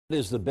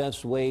Is the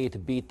best way to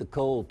beat the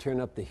cold. Turn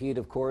up the heat,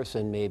 of course,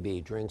 and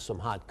maybe drink some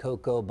hot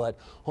cocoa. But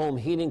home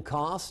heating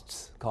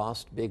cost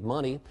big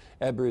money.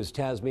 Ebru's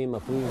Tasmin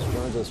Mahfuz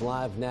joins us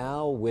live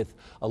now with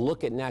a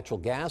look at natural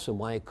gas and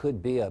why it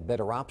could be a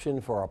better option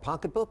for our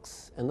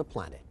pocketbooks and the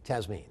planet.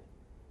 Tasmin.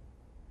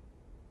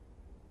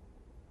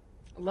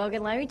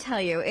 Logan, let me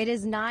tell you, it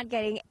is not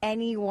getting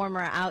any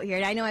warmer out here.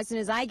 And I know as soon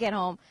as I get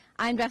home,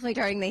 I'm definitely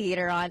turning the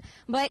heater on.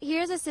 But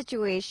here's a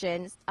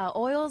situation.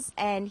 Oils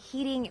and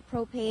heating,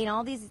 propane,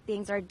 all these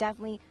things are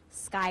definitely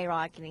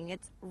skyrocketing.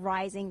 It's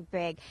rising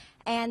big.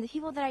 And the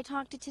people that I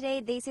talked to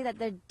today, they say that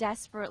they're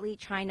desperately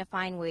trying to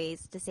find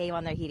ways to save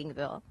on their heating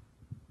bill.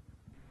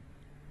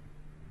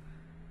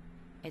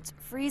 It's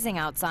freezing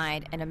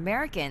outside, and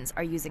Americans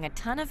are using a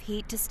ton of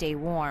heat to stay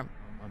warm.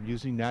 I'm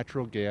using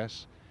natural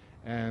gas,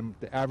 and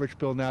the average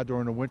bill now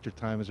during the winter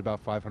time is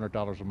about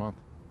 $500 a month.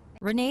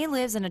 Renee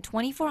lives in a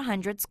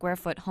 2,400 square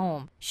foot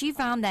home. She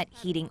found that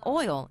heating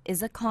oil is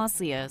the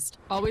costliest.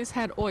 Always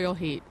had oil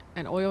heat,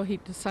 and oil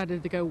heat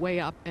decided to go way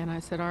up, and I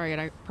said, all right,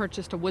 I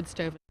purchased a wood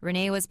stove.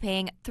 Renee was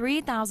paying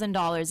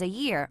 $3,000 a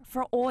year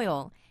for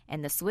oil,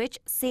 and the switch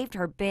saved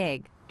her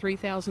big.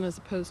 $3,000 as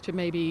opposed to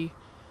maybe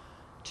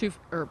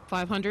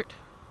 $500.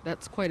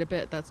 That's quite a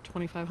bit. That's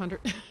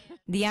 $2,500.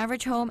 The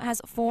average home has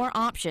 4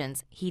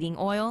 options: heating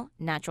oil,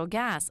 natural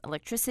gas,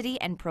 electricity,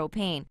 and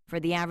propane. For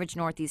the average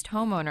Northeast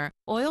homeowner,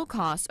 oil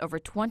costs over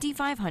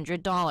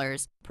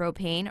 $2,500,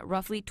 propane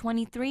roughly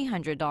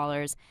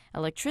 $2,300,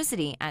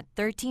 electricity at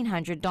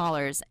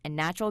 $1,300, and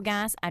natural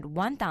gas at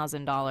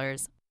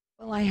 $1,000.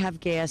 Well, I have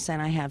gas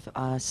and I have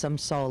some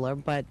solar,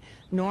 but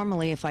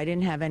normally if I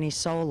didn't have any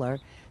solar,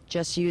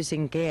 just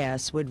using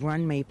gas would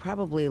run me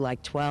probably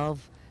like $1,200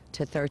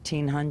 to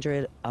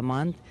 $1,300 a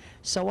month.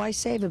 So I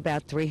save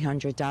about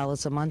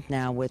 $300 a month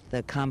now with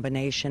the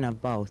combination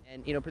of both.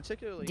 And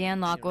particularly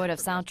Dan Lockwood of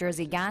South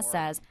Jersey Gas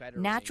says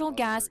natural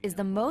gas is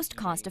the most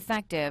cost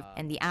effective,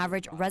 and the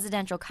average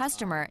residential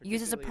customer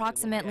uses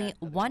approximately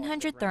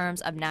 100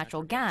 therms of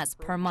natural gas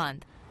per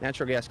month.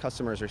 Natural gas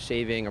customers are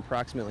saving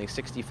approximately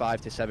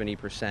 65 to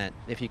 70%.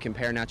 If you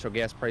compare natural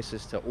gas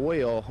prices to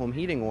oil, home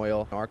heating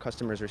oil, our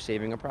customers are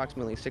saving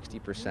approximately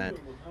 60%.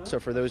 So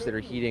for those that are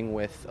heating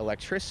with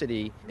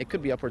electricity, it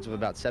could be upwards of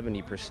about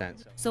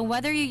 70%. So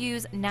whether you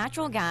use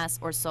natural gas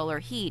or solar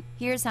heat,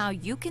 here's how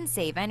you can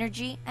save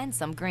energy and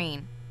some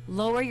green.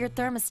 Lower your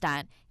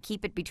thermostat.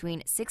 Keep it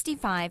between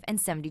 65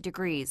 and 70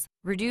 degrees.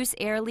 Reduce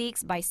air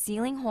leaks by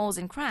sealing holes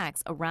and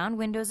cracks around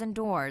windows and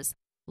doors.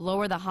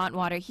 Lower the hot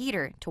water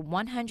heater to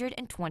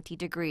 120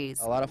 degrees.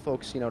 A lot of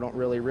folks, don't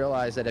really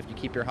realize that if you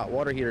keep your hot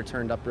water heater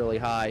turned up really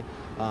high,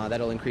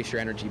 that'll increase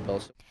your energy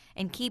bills.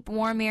 And keep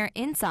warm air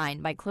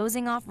inside by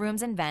closing off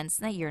rooms and vents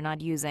that you're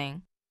not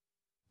using.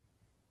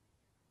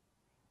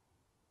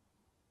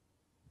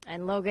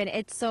 And Logan,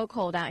 it's so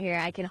cold out here,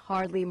 I can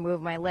hardly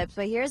move my lips.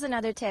 But here's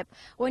another tip.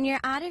 When you're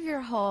out of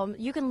your home,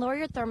 you can lower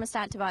your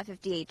thermostat to about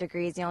 58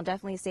 degrees. You'll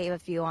definitely save a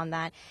few on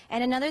that.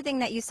 And another thing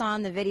that you saw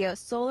in the video,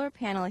 solar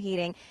panel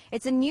heating.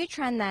 It's a new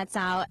trend that's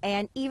out,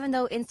 and even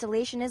though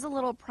installation is a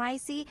little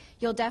pricey,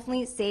 you'll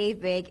definitely save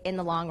big in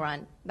the long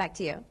run. Back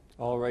to you.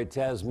 All right,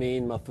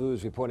 Tasmin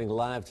Mahfuz reporting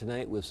live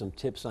tonight with some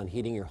tips on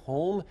heating your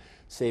home,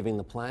 saving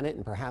the planet,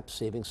 and perhaps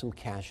saving some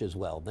cash as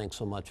well. Thanks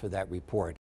so much for that report.